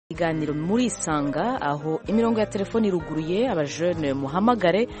iganiro muri isanga aho imirongo ya telefoni iruguruye abajene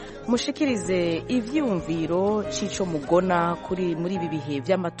muhamagare mushikirize ivyumviro cico mugona muri ibi bihe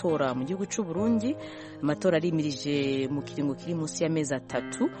vy'amatora mu gihugu c'u Burundi. Amatora arimirije mu kiringo kiri munsi y'amezi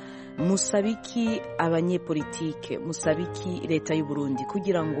 3. Musabiki abanyepolitike, musabiki leta y'u Burundi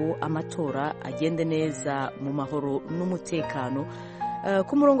kugira ngo amatora agende neza mu mahoro n'umutekano.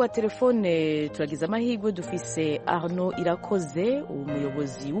 Ku murongo wa telefone turagize amahirwe dufise Arnaud Irakoze,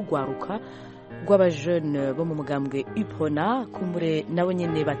 umuyobozi w'ugwaruka rw'abajene bo mu mugambwe UPRONA, kumure nabo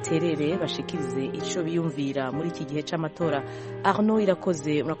nyene baterere bashikirize ico biyumvira muri iki gihe c'amatora. Arnaud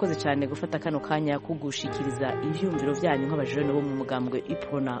Irakoze, murakoze cyane gufata kano kanya kugushikiriza ivyumviro vyanyu nk'abajene bo mu mugambwe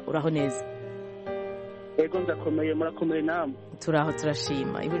UPRONA. Uraho neza? Ego ndakomeye, murakomeye namwe? Turaho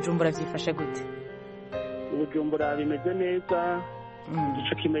turashima. Ibujumbura vyifashe gute? Ibujumbura bimeze neza,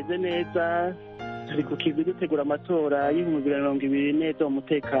 igico kimeze neza, turi ku kivi dutegura amatora y'ibihumbi 2020 neza mu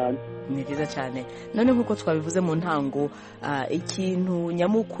mutekano. Ni byiza cyane. None nk'uko twabivuze mu ntango, ikintu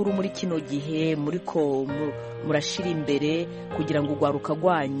nyamukuru muri kino gihe muriko murashira imbere kugira ngo ugwaruka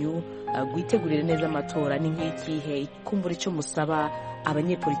rwanyu rwitegurire neza amatora ni nk'ikihe? Kumbura icyo musaba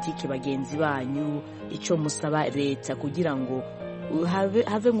abanyepolitike bagenzi banyu, icyo musaba leta kugira ngo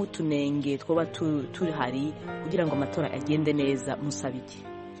have nk'utunenge twoba turi hari kugira ngo amatora agende neza, musaba iki?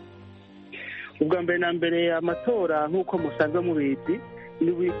 Ubwa mbere na mbere, amatora nk'uko musanzwe mubizi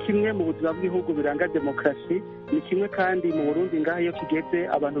ni kimwe mu buzima bw'ibihugu biranga demokarasi, ni kimwe kandi mu Burundi ngaho iyo kigeze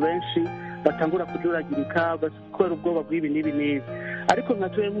abantu benshi batangura kujuragirika kubera ubwoba bw'ibi n'ibi n'ibi. Ariko nka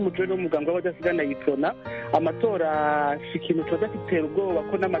tuwe nk'umujene w'umugambwe w'abadasigana UPRONA, amatora si ikintu tuza gitera ubwoba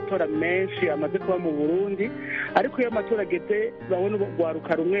ko n'amatora menshi amaze kuba mu Burundi. Ariko iyo amatora ageze babona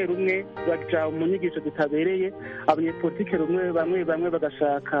urwaruka rumwe rumwe baja mu nyigisho zitabereye, abanyepolitike bamwe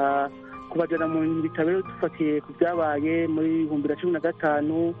bagashaka kubajana mu bitabo dufatiye ku byabaye muri 2015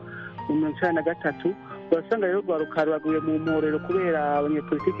 mu 2023. Urasanga rero urwaruka rwaguye mu mporero kubera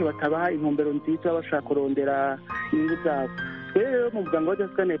abanyepolitike batabaha intumbero nziza bashaka kurondera inyungu zabo. Rero mu muganga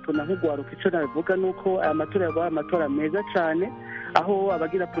w'abadasigana UPRONA nk'urwaruka icyo nabivuga ni uko aya matora yabaye amatora meza cyane, aho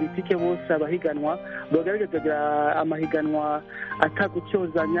abagira politike bose abahiganwa bagaragaza amahiganwa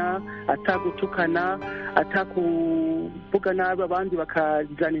atagucyozanya, atagutukana, atakuvuga nabi abandi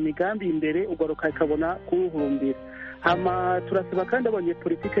bakazana imigambi imbere, urwaruka ikabona kuruhurumbira. Hama turasaba kandi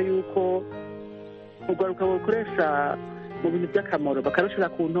abanyepolitike yuko urwaruka bakoresha mu bintu by'akamaro, bakarushira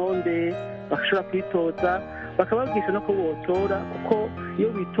ku ntonde, bakashobora kwitoza, bakababwisha no ko botora, kuko iyo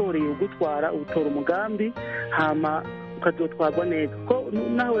witoreye ugutwara utora umugambi hama ukazotwarwa neza, ko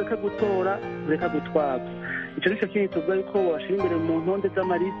naho reka gutora reka gutwarwa. Icyo nicyo kintu tuvuga yuko bashira imbere mu ntonde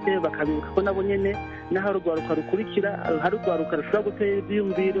z'amaliste, bakabibuka ko nabo nyene naho urwaruka rukurikira, hari urwaruka rushobora gutera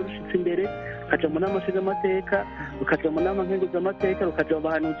ivyiyumviro rushitse imbere, rukaja mu nama nshingamateka, rukaja mu nama nkenguzamateka, rukaja mu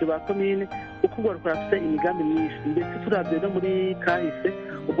bahanuzi ba komine, kuko urwaruka rufite imigambi myinshi. Ndetse turavye no muri kahise,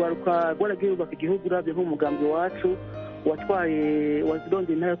 urwaruka rwaragiye rubaka igihugu. Uravye nk'umugambi wacu watwaye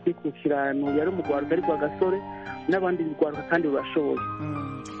wazirondeye intara yo kwikukirana yari umugwaruka ari Rwagasore, n'abandi rwaruka kandi rurashoboye.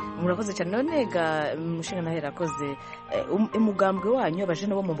 Murakoze cyane. None ga mushinga nahe rakoze, umugambwe wanyu,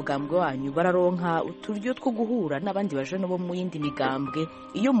 abajene bo mu mugambwe wanyu bararonka uturyo two guhura n'abandi bajene bo mu yindi migambwe?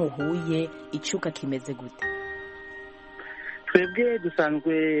 Iyo muhuye icuka kimeze gute? Twebwe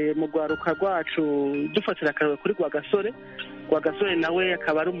dusanzwe mu rwaruka rwacu dufatira akarero kuri Rwagasore nawe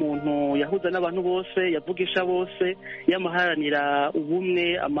akaba ari umuntu yahuza n'abantu bose, yavugisha bose, yamaharanira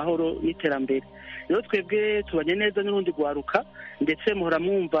ubumwe, amahoro n'iterambere. Rero twebwe tubanye neza n'urundi rwaruka, ndetse muhora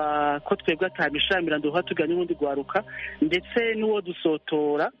mwumva ko twebwe atabishamira nduha tuganye n'urundi rwaruka, ndetse n'uwo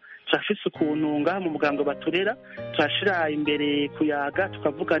dusotora turafise ukuntu ngaha mu mugambwe baturera, turashira imbere kuyaga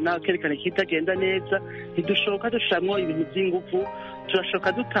tukavugana, kerekana ikitagenda neza, ntidushoka dushamwo ibintu by'inguvu,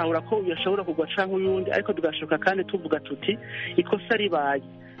 turashoka dutahura ko yashobora kugwa canke uyundi, ariko tugashoka kandi tuvuga tuti ikosa ribaye,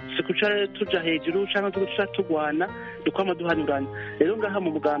 sikuca tuja hejuru canke tuguca tugwana, dukwama duhanurana. Rero ngaha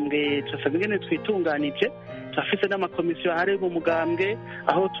mu mugambwe turasaba ingene twitunganije, turafise n'amakomisiyo ahari mu mugambwe,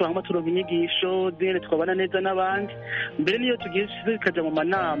 aho turangwa turonka inyigisho zingene twabana neza n'abandi. Mbere niyo tugiye tukaja mu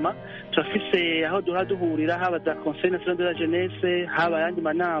manama, turafise aho duhurira, haba za conseil national de la jeunesse, haba ayandi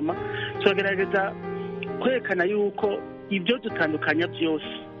manama, turagerageza kwerekana yuko ibyo dutandukanya byose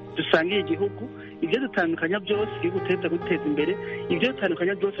dusangiye igihugu, ibyo dutandukanya byose igihugu guteza imbere, ibyo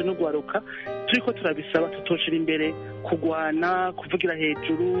dutandukanya byose no gwaruka turiko turabisaba, tutoshira imbere kugwana, kuvugira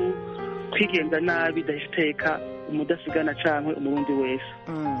hejuru, kwigenda nabi, dahiteka umudasigana canke umurundi wese.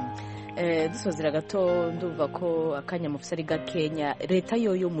 dusozera gato ndumva ko akanya mufise ari gakenya leta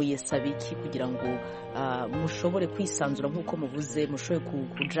yoyo muyesaba iki kugira ngo mushobore kwisanzura nk'uko muvuze mushobore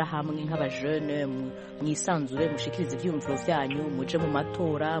kuja hamwe nk'abajene mwisanzure mushikirize ivyumviro vyanyu muje mu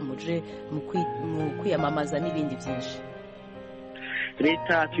matora muje mu kwiyamamaza n'ibindi vyinshi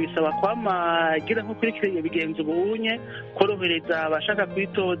leta tuyisaba kwama igira nko kurikiranya bigenza ubunye korohereza abashaka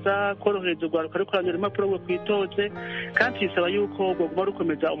kwitoza korohereza urwaruka rwo kurandura impapuro rwo kwitoze kandi tuyisaba yuko rwoguma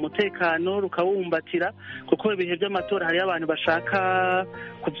rukomeza umutekano rukawumbatira kuko ibihe by'amatora hariyo abantu bashaka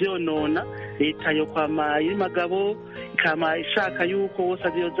kuvyonona leta yo kwama y'imagabo ikama ishaka yuko wose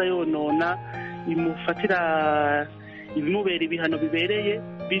azoza yonona imufatira ibimubera ibihano bibereye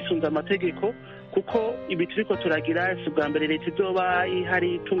bisunze amategeko kuko ibi turiko turagira si bwa mbere leta izoba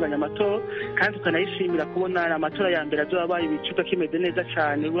ihari itunganya amatora kandi tukanayishimira kubona amatora ya mbere azoba abaye ibicuka kimeze neza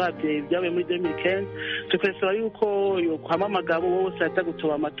cane uravye ibyabaye muri 2015 tukasaba yuko yokwama amagabo wose aza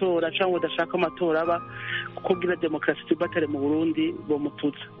gutoba amatora canke udashaka amatora aba kugira demokarasi tubatare mu Burundi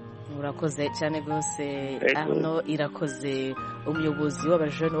bomutuza. Urakoze cyane rwose Arno Irakoze umuyobozi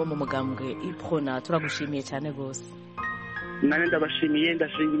w'abajene bo mu mugambwe Iprona turagushimiye cyane rwose. Nane ndabashimiye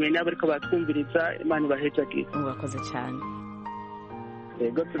ndashimiye n'abariko batwumviriza Imana ibahejagiye. Urakoze cyane.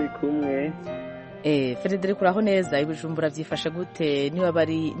 Yego turi kumwe. Frederico uraho neza ibujumbura byifashe gute niba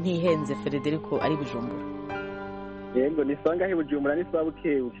bari ntihenze Frederico ari bujumbura? Yego nisanga he bujumbura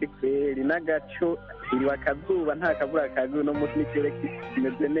nisabuke kweri nagaco iri wakazuba nta kabura kagu no musi nikere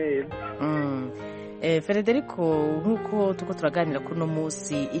kimeze neza. Frederico nk'uko tuko turaganira kuri uno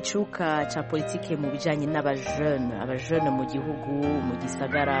munsi icuka ca politike mu bijanye abajene mu gihugu mu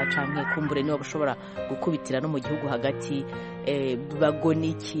gisagara canke kumbure niba bashobora gukubitira no mu gihugu hagati bagona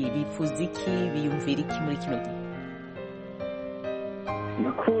iki bifuza iki biyumvira iki muri kino gihe?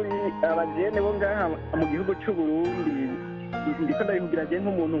 Nakuri abajene bo ngaha mu gihugu c'u Burundi ndiko ndabivugira je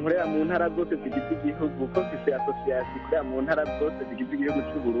nk'umuntu nkorera mu ntara zose zigize igihugu ko mfise association ikorera mu ntara zose zigize igihugu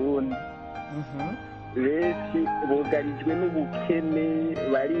c'u Burundi. Benshi bugarijwe n'ubukene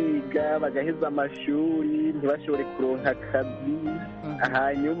bariga bagaheza amashuri ntibashobore kuronka akazi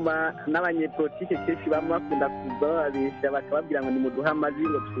hanyuma n'abanyepolitike kenshi bamwe bakunda kuza bababesha bakababwira ngo nimuduhe amajwi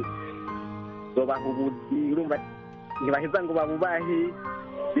ngo tuzobaha ubuzi urumva ntibaheza ngo babubahe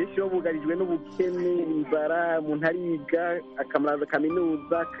benshi bo bugarijwe n'ubukene inzara umuntu ariga akamara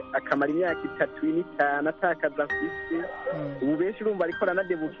kaminuza akamara imyaka 3 n'itanu atakaza afise ubu benshi urumva ariko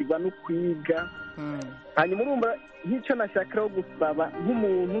aranadebukirwa no kwiga hanyuma urumva nk'icyo nashakiraho gusaba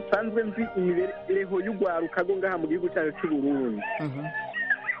nk'umuntu usanzwe nzi imibereho y'urwaruka rwo ngaha mu gihugu cyacu cy'u Burundi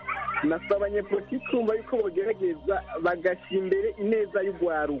nasaba abanyepolitiki kumva yuko bogerageza bagashyira imbere ineza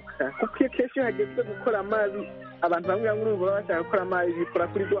y'urwaruka kuko iyo kenshi iyo hageze gukora amazi abantu bamwe bamwe urumva baba bashaka gukora amazi bikora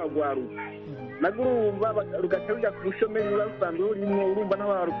kuri rwa rwaruka nabwo urumva rugaca rujya ku bushomeri ruba rusanzwe rurimwo urumva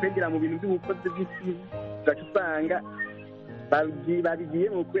naho barukwegera mu bintu by'ubukozi bw'isi ugaca usanga babigiye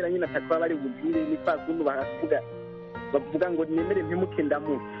mu kubera nyine atakuba bari bugire ni kwa kuntu bavuga ngo nemere mpemuke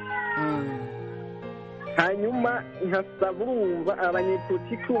ndamuke hanyuma nkasaba urumva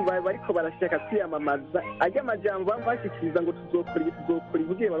abanyepolitiki urumva bariko barashaka kwiyamamaza ajya amajambo bamwe bashikiriza ngo tuzokora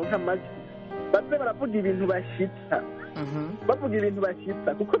ibugiye baronka amajwi baze baravuga ibintu bashitsa bavuga ibintu bashitsa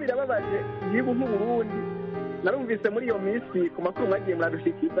kuko birababaje igihugu nk'Uburundi narumvise muri iyo minsi ku makuru mwagiye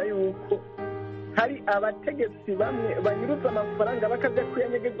muradushikiriza yuko hari abategetsi bamwe banyuruza amafaranga bakajya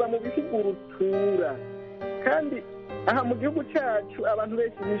kuyanyegeza mu bihugu rutura kandi aha mu gihugu cyacu abantu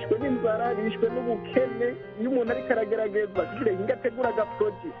benshi bishwe n'inzara bishwe n'ubukene iyo umuntu ariko aragerageza kugira ngo ategure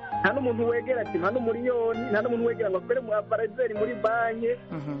agaproje nta n'umuntu wegera ati nta n'umuriyoni nta n'umuntu wegera ngo akore mu aparazeri muri banki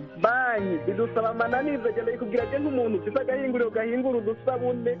bidusaba amananiza agenda yikubwira ati nk'umuntu ufite agahinguriro gahingura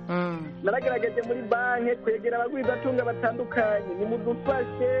udusabune naragaragaje muri banki kwegera abagwizatunga batandukanye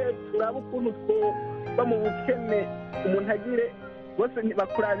nimudufashe turabe ukuntu twoba mu bukene umuntu agire bose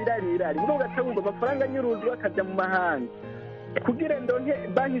bakurabira rirari ubu ugatabumva amafaranga nyuruzi bakajya mu mahanga kugira ndonke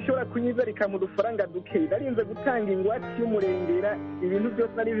banki ishobora kunyizarika mu dufaranga duke narinze gutanga ingwate y'umurengera ibintu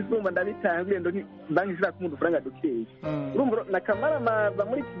byose ari bizumba ndabitangiye ndonke banki ishobora kumuha udufaranga dukeya urumva nakamaramaza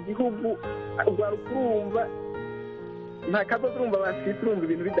muri iki gihugu urwaruka urumva nta kadodo urumva bafite urumva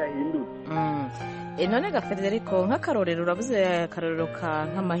ibintu bidahindutse none ga Frederico nk'akarorero uravuze akarorero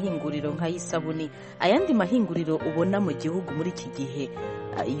nk'amahinguriro nk'ay'isabuni ayandi mahinguriro ubona mu gihugu muri iki gihe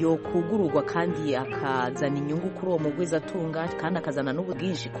yo kugururwa kandi akazana inyungu kuri uwo mugwizatunga kandi akazana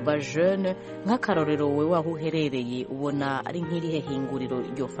n'ubwinshi ku bajene nk'akarorero we waho uherereye ubona ari nk'irihe hinguriro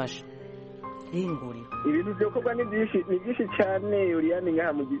ryofasha hinguriro ibintu byokorwa ni byinshi cyane uriyane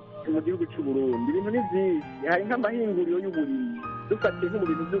ngaha mu gihugu cy'u Burundi ibintu ni byinshi hari nk'amahinguriro y'uburimyi dufatiye nko mu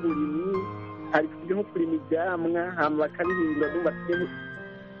bintu by'uburimyi hari nko kurima ibyamwa hama bakabihingura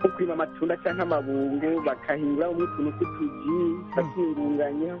nko kurima amatunda cyangwa amabungo bakahinguramo utuntu tw'utuji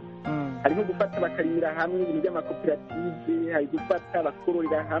bakiyungunganya. hari nko gufata bakarimira hamwe ibintu by'amakoperative, hari gufata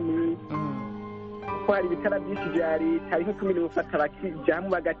bakororera hamwe ko hari ibitara byinshi bya leta, hari nko kumenya gufata bakija hamwe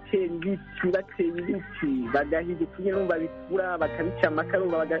bagatera ibiti, bateye ibiti bagahiga utunye numva bikura bakabica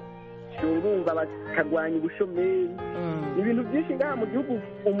amakara urumva bakarwanya ubushomeri. ibintu byinshi ngaha mu gihugu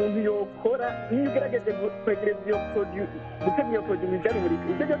umuntu yokora iyo ugerageje kwegereza iyo produit, gutegura iyo produit bijyanye muri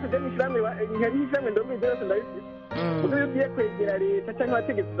ibyo byose byo n'ishyirahamwe nk'ishyirahamwe ndombi byose ndabifite. ubwo iyo ugiye kwegera leta cyangwa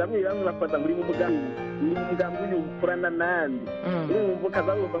abategetsi bamwe bamwe bakoza muri mu mugambi uyu ukorana nandi urumva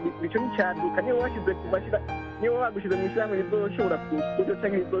ukazabumva icyo n'icyaduka niyo washyize ku mashyira niyo wagushyize mu ishyirahamwe rizoshobora kuburyo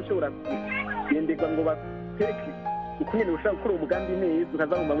cyangwa rizoshobora kugenderwa ngo bateke uko nyine ushaka gukora umugambi neza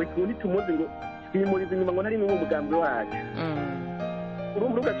ukazabumva ngo ubundi tumuzi ngo twimuriza inyuma ngo ntari mu mugambi wacu.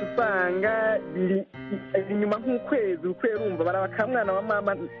 urumva ugaca usanga biri inyuma nk'ukwezi urumva baraba ka mwana wa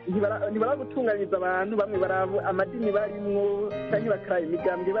mama ntibaragutunganyiriza abantu bamwe baraba amadini barimwo cyangwa bakaraba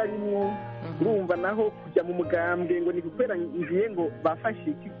imigambwe barimwo. urumva naho kujya mu mugambwe ngo ni gukwera ngiye ngo bafashe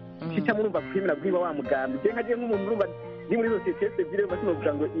iki kica murumva kwemera bwiba wa mugambi je nkaje nk'umuntu urumva ni muri societe civile basino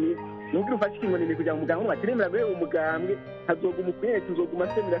kugira ngo nubwo ufashe ikintu ni kujya mu mugambwe batiremera bwe mu mugambwe hazoguma ukunyene tuzoguma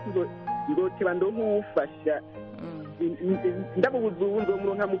semera tuzokeba ndo nk'ufasha ndabubuza ubundi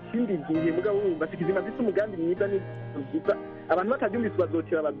umuronka mu kindi gihe mugabo urumva sikizima bise umugambi mwiza n'iza abantu batabyumvise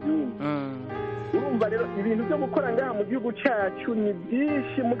bazotera babyumva. urumva rero ibintu byo gukora ngaha mu gihugu cyacu ni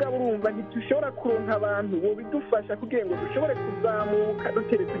byinshi mugabo urumva ntitushobora kuronka abantu bo bidufasha kugira ngo dushobore kuzamuka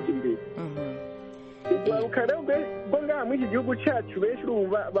dutere tujya imbere. urwaruka rero bwo ngaha muri iki gihugu cyacu benshi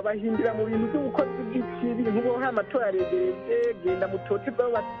urumva babahindira mu bintu by'ubukozi bw'ikibi nk'ubu amatora yaregereje genda mutoteza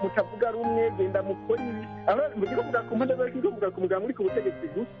mutavuga rumwe genda mukora ibi aho mugiye kuvuga ku mpande zose kuvuga ku mugambi uri ku butegetsi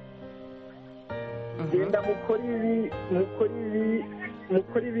gusa genda mukora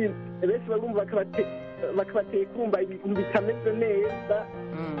ibi benshi barumva bakabateye kumva ibintu bitameze neza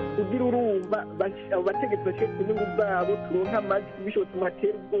kugira urumva abo bategetsi bashyire ku nyungu zabo turonka amajwi bishobotse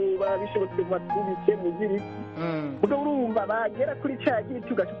muhatera ubwoba bishobotse muhatubike mugire iki ubwo urumva bagera kuri cya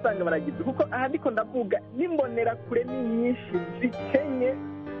giti ugaca usanga baragize kuko aha ndiko ndavuga n'imbonera kure ni nyinshi zikenye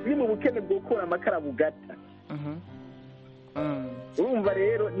ziri mu bukene bwo gukora amakara bugata. urumva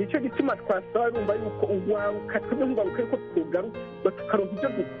rero nicyo gituma twasaba urumva yuko urwaruka twebwe nk'urwaruka yuko tugaruka tukaronka ibyo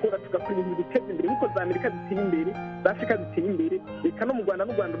dukora tugakora ibintu biduteza imbere nk'uko za amerika ziteye imbere za afurika ziteye imbere reka no mu rwanda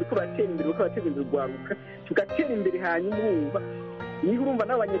ruriko ruratera imbere ruko rurateza imbere urwaruka tugatera imbere hanyuma urumva niba urumva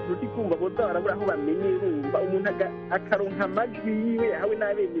n'abanyepolitiki urumva boza barabura aho bamenye urumva umuntu akaronka amajwi yiwe yahawe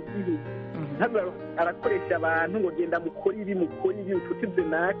n'abenegihugu ntabwo arakoresha abantu ngo genda mukora ibi ututize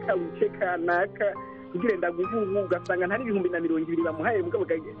naka wice kanaka kugira ndaguvuga ugasanga ntari 220 bamuhaye mugabo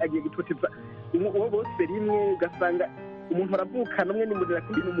agiye gutoteza uwo bose rimwe ugasanga umuntu aravukana umwe nimudira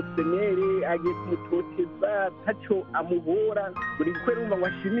kuri n'umusenere agiye kumutoteza ntacyo amuhora buri kwera urumva ngo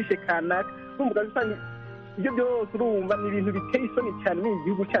ashimishe kanaka urumva ugasanga ibyo byose urumva ni ibintu biteye isoni cyane mu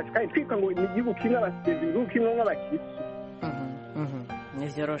gihugu cyacu kandi twitwa ngo ni igihugu kimwe abasezi igihugu kimwe nk'abakirisi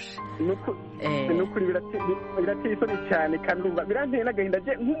nivyoroshe nukuri birateye isoni cyane kandi urumva biranteye n'agahinda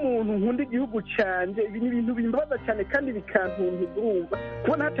je nk'umuntu nkunda igihugu canje ibi ni ibintu bimbabaza cyane kandi bikantuntuza urumva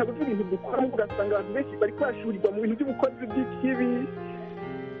kubona hatabuze ibintu dukora mu ugasanga abantu benshi bari kwashurirwa mu bintu by'ubukozi bw'ikibi.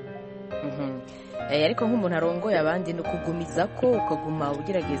 ariko nk'umuntu arongoye abandi ni ukugumiza ko ukaguma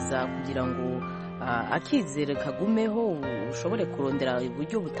ugerageza kugira ngo akizere kagumeho ushobore kurondera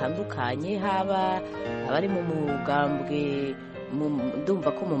uburyo butandukanye haba abari mu mugambwe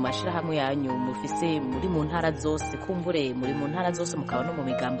ndumva ko mu mashirahamwe yanyu mufise muri mu ntara zose kumbure muri mu ntara zose mukaba no mu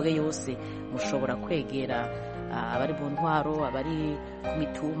migambwe yose mushobora kwegera abari mu ntwaro abari ku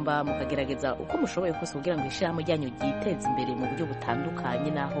mitumba mukagerageza uko mushoboye kose kugira ngo ishirahamwe ryanyu ryiteze imbere mu buryo butandukanye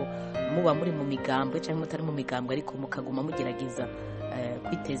naho muba muri mu migambwe cyangwa mutari mu migambwe ariko mukaguma mugerageza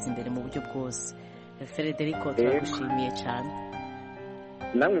kwiteza imbere mu buryo bwose. Federico turagushimiye cyane.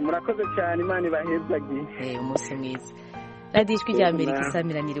 namwe murakoze cyane imana ibahezagiye. umunsi mwiza. radiyo ijwi rya amerika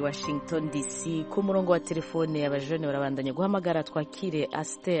isamiranira i washington dc ku murongo wa telefone abajene barabandanya guhamagara twakire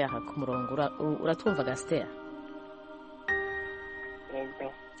Aster ku murongo. uratwumvaga Aster?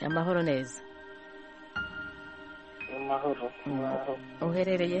 amahoro neza. amahoro.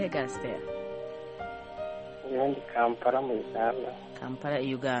 uherereye he Aster? ndi Kampala mu Uganda. Kampala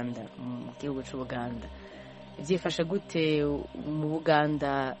Uganda mu gihugu cy'Ubuganda. byifashe gute mu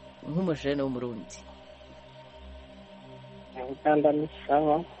Buganda nk'umujene w'umurundi? mu Uganda ni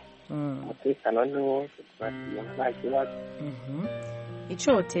sawa. umutekano ni wose twasiye nta kibazo. icyo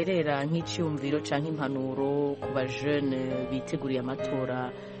woterera nk'icyumviro cyangwa impanuro ku bajene biteguriye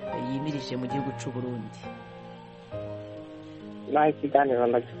amatora yimirije mu gihugu cy'Uburundi? naho ikiganiro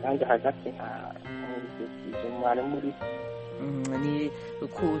ndagisanze hagati nka mwari muri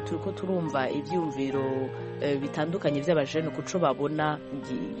turiko turumva ivyumviro bitandukanye vy'abajene kuco babona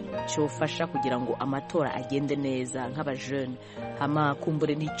cyofasha kugira ngo amatora agende neza nk'abajene hama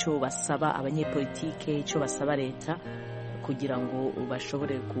kumbure n'ico basaba abanyepolitike ico basaba leta kugira ngo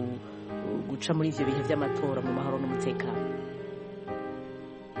bashobore guca muri ivyo bihe vy'amatora mu mahoro n'umutekano.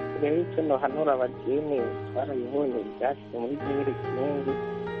 rero icyo nohanura abajene twarabibonye ibyashyize muri byinshi kinengi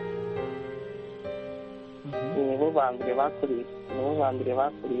nibo ba mbere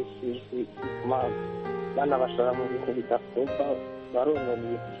bakoresheje bituma banabashora mu bintu bidakorwa baronona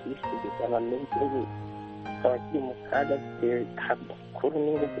ibintu byinshi kugezana n'igihugu kikaba kiri mu kaga kuri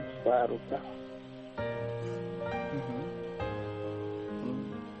n'ingo kugisaruka.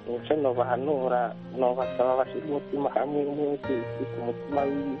 nicyo nobahanura nobasaba bashyira umutima hamwe n'uwese ufite umutima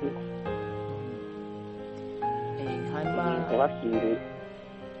w'ibihugu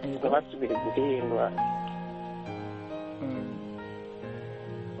ntibasubire guhindura.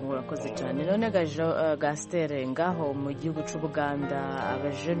 urakoze cyane. none gastere ngaho mu gihugu c'Ubuganda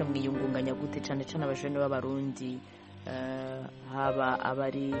abajene mwiyungunganya gute cyane cyane abajene b'abarundi haba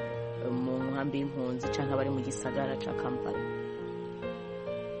abari mu nkambi y'impunzi cyangwa abari mu gisagara ca Kampala?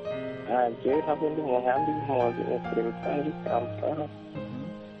 jewe ntabwo ndi mu nkambi y'impunzi ni kure rusange i Kampala.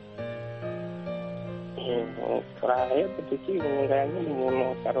 turahebwe tukiyungunganya nyine umuntu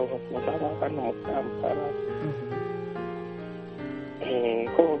akaronka ukuntu aba hano mu Kampala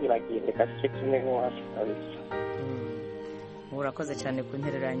ko biragendeka cyo kimwe n'iwacu kabisa. urakoze cyane ku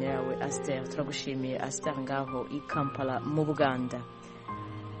ntereranya yawe Aster, turagushimiye Aster ngaho i Kampala mu Buganda.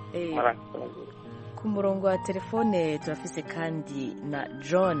 ku murongo wa telefone turafise kandi na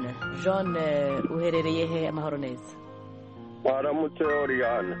John. Uherereye he? Amahoro neza. Waramutse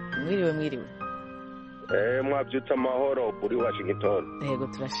Oriana. Mwiriwe. Mwabyutse amahoro kuri Washington? Yego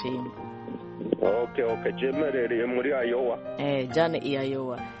turashima. Okay, jemerereye muri Iowa. John i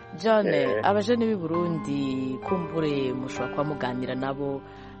Iowa. John, abajene b'i Burundi kumbure mushobora kwa muganira nabo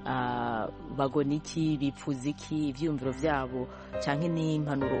bagona iki, bipfuza iki, ivyumviro vyabo canke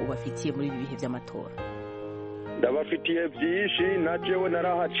n'impanuro ubafitiye muri ibi bihe vy'amatora? Ndabafitiye byinshi na jewe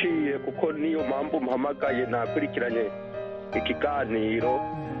narahaciye kuko niyo mpamvu mpamagaye nakurikiranye ikiganiro.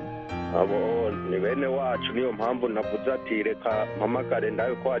 Abo ni bene wacu niyo mpamvu navuze ati reka mpamagare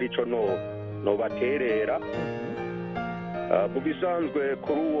ndayo ko hari ico no baterera. Bubisanzwe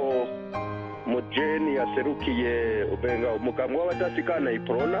kuri uwo mujeni yaserukiye ubenga umugambi w'abadasigana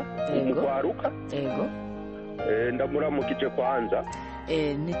iprona umugwaruka. Yego. Ndamuramukije kwanza.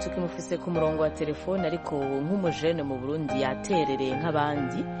 Nitukimufise ku murongo wa telefone ariko nk'umujene mu Burundi yaterereye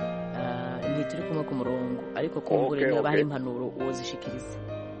nk'abandi ntituri kumwe ku murongo ariko kumbure niba hari impanuro uzishikiriza.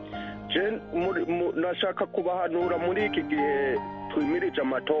 Nashaka kubahanura muri iki gihe twimirije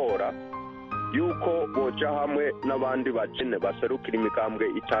amatora yuko boja hamwe n'abandi bajene baserukira imigambwe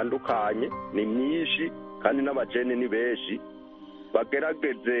itandukanye ni myinshi kandi n'abajene ni benshi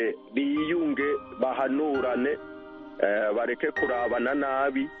bagerageze biyunge bahanurane bareke kurabana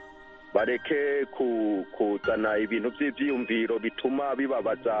nabi bareke kuzana ibintu by'ivyiyumviro bituma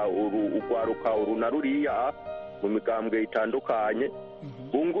bibabaza urwaruka uruna ruriya mu migambwe itandukanye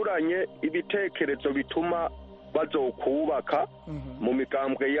bunguranye ibitekerezo bituma bazokubaka mu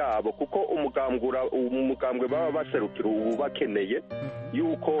migambwe yabo kuko umugambwe baba baserukira ubu bakeneye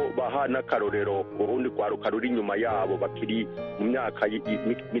yuko bahana akarorero urundi rwaruka ruri inyuma yabo bakiri mu myaka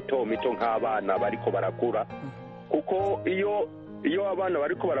mito nk'abana bariko barakura kuko iyo abana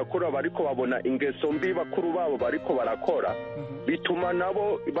bariko barakura bariko babona ingeso mbi bakuru babo bariko barakora bituma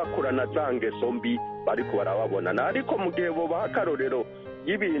nabo bakurana za ngeso mbi bariko barababona ariko mu gihe bo baha akarorero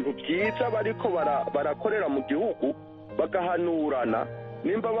y'ibintu byiza bariko barakorera mu gihugu bagahanurana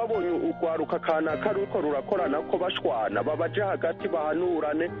nimba babonye urwaruka kanaka ruko rurakorana ko bashwana babaje hagati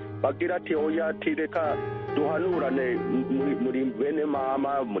bahanurane bagira ati oya tireka duhanurane muri bene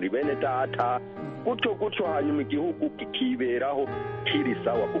mama muri bene data gutyo hanyuma igihugu kikiberaho kiri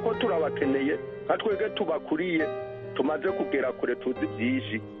sawa kuko turabakeneye katwege tubakuriye tumaze kugera kure tuzi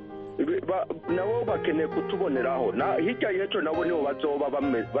byinshi nabo bakeneye kutuboneraho hirya y'ejo nabo nibo bazoba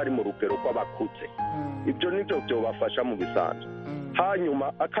bari mu rugero rw'abakuze ibyo nibyo byobafasha mu bisanzwe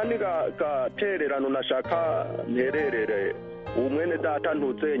hanyuma akandi gatererano nashaka ntererere uwo mwene data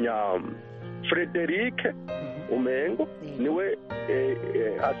ntuzenya Frederic Umengo niwe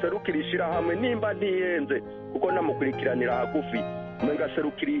aserukira ishirahamwe nimba ntiyenze kuko namukurikiranira hagufi umenga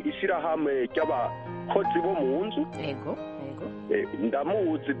aserukira ishirahamwe ry'abakozi bo mu nzu. Yego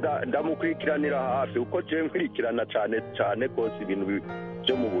ndamuzi ndamukurikiranira hafi uko je nkurikirana cyane kose ibintu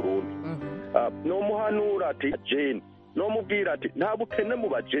byo mu Burundi. No muhanura ati Jane nomubwira ati nta bukene mu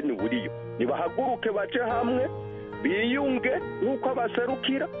bajeni buriyo, nibahaguruke baje hamwe biyunge nk'uko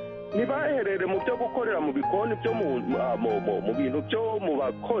abaserukira, ntibaherere mu byo gukorera mu bikoni byo mu bintu byo mu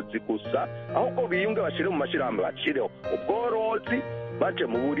bakozi gusa, ahubwo biyunge bashyire mu mashyirahamwe, bashyireho ubworozi, baje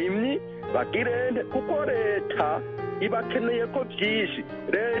mu burimyi, bagirende, kuko leta ibakeneye ko byinshi.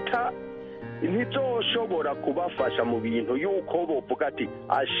 Leta ntizoshobora kubafasha mu bintu yuko bovuga ati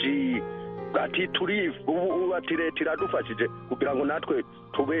ati ubu ati leta iradufashije kugira ngo natwe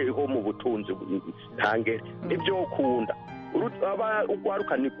tubeho mu butunzi ntangere, nibyo ukunda.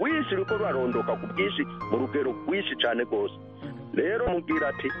 Urwaruka ni rwinshi ruko rurarondoka ku bwinshi mu rugero rwinshi cyane rwose. Rero mubwira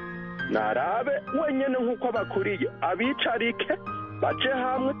ati narabe wenyine nk'uko abakuriye abicarike, bace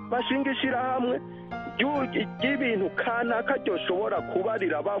hamwe, bashinga ishyirahamwe ry'ibintu kanaka ryoshobora kuba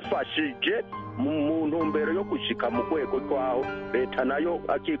rirabafashije mu ntumbero yo gushika mu rwego rwaho leta nayo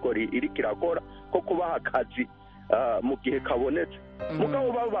akikora iriko irakora ko kubaha akazi mu gihe kabonetse.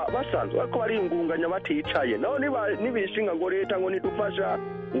 Mugabo baba basanzwe ko bariyungunganya baticaye, naho nibishinga ngo leta ngo nidufasha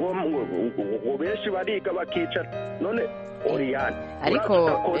ngo benshi bariga bakicara, none Oriane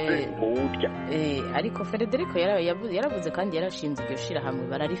ariko Federico yaravuze kandi yarashinze iryo shirahamwe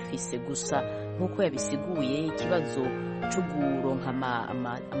bararifise, gusa nk'uko yabisiguye ikibazo cyo kuronka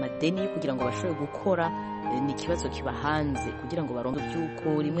amadeni kugira ngo bashobore gukora ni ikibazo kiba hanze, kugira ngo baronke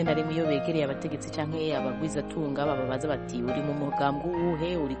by'uko rimwe na rimwe iyo begereye abategetsi cyangwa abagwizatunga bababaza bati uri mu mugambwe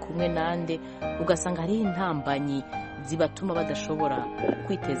uwuhe, uri kumwe nande, ugasanga hariho intambanyi zibatuma badashobora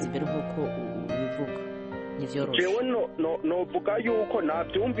kwiteza imbere nk'uko ubivuga. jewe novuga yuko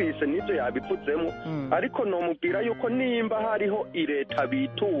nabyumvise n'ibyo yabivudzemo, ariko nomubwira yuko nimba hariho leta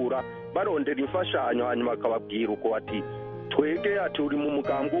bitura barondera imfashanyo hanyuma bakababwira uko ati twege ati uri mu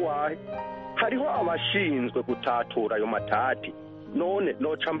mugambwe wahe, hariho abashinzwe gutatura ayo matati. None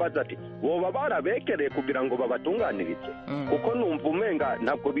noca mbaza ati boba barabegereye kugira ngo babatunganirize, kuko numva umenga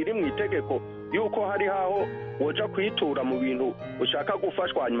ntabwo biri mu itegeko yuko hari aho woja kwitura mu bintu ushaka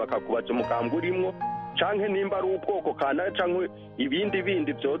gufashwa hanyuma akakubaza umugambwe urimwo, canke nimba ari ubwoko kana canke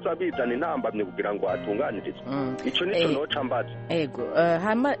ibindi byoza bizana intambamye kugira ngo hatunganirizwe. Ico nico noca mbaza. Ego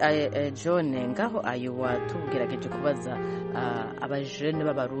hama John ngaho ayo watubwirageje kubaza abajene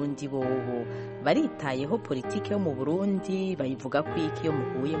b'abarundi bobo baritayeho politiki yo mu Burundi, bayivuga ku iki yo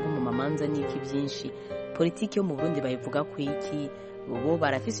muhuye nko mu mamanza n'iki byinshi, politiki yo mu Burundi bayivuga ku iki, bo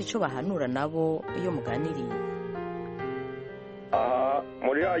barafise ico bahanura nabo iyo muganiriye?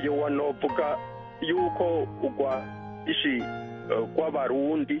 Muri ayo wanovuga yuko ugwa ishi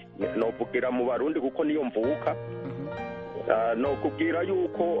kw'abarundi, novugira mu Barundi kuko niyo mvuka, no kubwira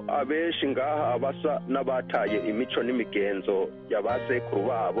yuko abenshi ngaha basa n'abataye imico n'imigenzo y'abasekuru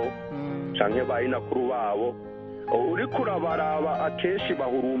babo canke bayinakuru babo. Uriko urabaraba akenshi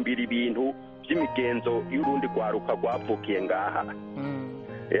bahurumbira ibintu by'imigenzo y'urundi rwaruka rwavukiye ngaha.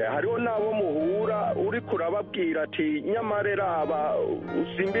 Hariho nabo muhura uriko urababwira ati nyamarera aba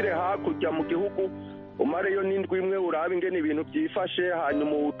usimbire hakurya mu gihugu umareyo n'indwi imwe urabe ingene ibintu byifashe,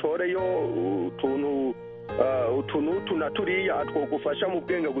 hanyuma utoreyo utuntu na turiya twogufasha mu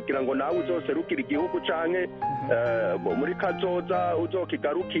bwenge kugira ngo nawe uzoserukire igihugu canke muri kazoza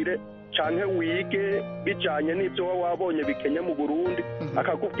uzokigarukire, canke wige bijanye n'ivyo wabonye bikenye mu Burundi.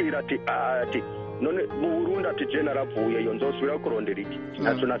 Akakubwira ati none mu Burundi ati je naravuyeyo nzosubira kurondera iki,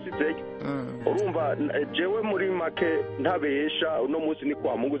 ntaco nasizeyo. Urumva jewe muri make ntabesha, uno munsi ni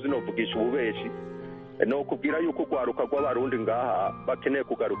kwa Mungu zinovugisha ububeshi, no kubwira yuko urwaruka rw'abarundi ngaha bakeneye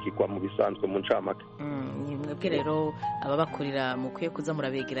kugarukirwa mu bisanzwe mu ncamake. Mwebwe rero ababakurira mukwiye kuza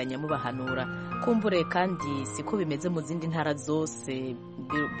murabegeranya mubahanura, kumbure kandi siko bimeze mu zindi ntara zose,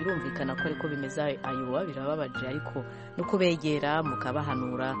 birumvikana ko ariko bimeze ayoba birababaje, ariko no kubegera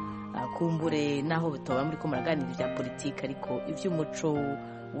mukabahanura, kumbure naho bitoba muri ko muraganira ibya politiki, ariko iby'umuco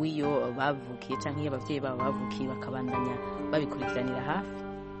w'iyo bavukiye cyangwa iyo abavyeyi babo bavukiye bakabandanya babikurikiranira hafi.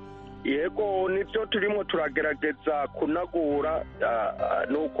 Yego nivyo turimo turagerageza kunagura,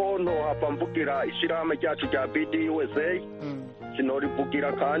 nuko ntohava mvugira ishirahamwe ryacu rya BDUSA,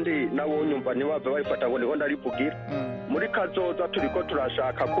 sinorivugira kandi nabo nyumva ntibave bayifata ngo niho ndarivugira. Muri kazoza turiko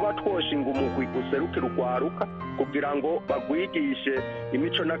turashaka kuba twoshinga umugwi userukira urwaruka kugira ngo bagwigishe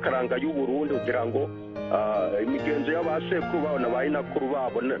imico n'akaranga y'Uburundi, kugira ngo imigenzo y'abasekuru babo na bayinakuru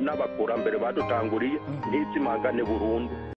babo n'abakurambere badutanguriye ntizimangane burundu.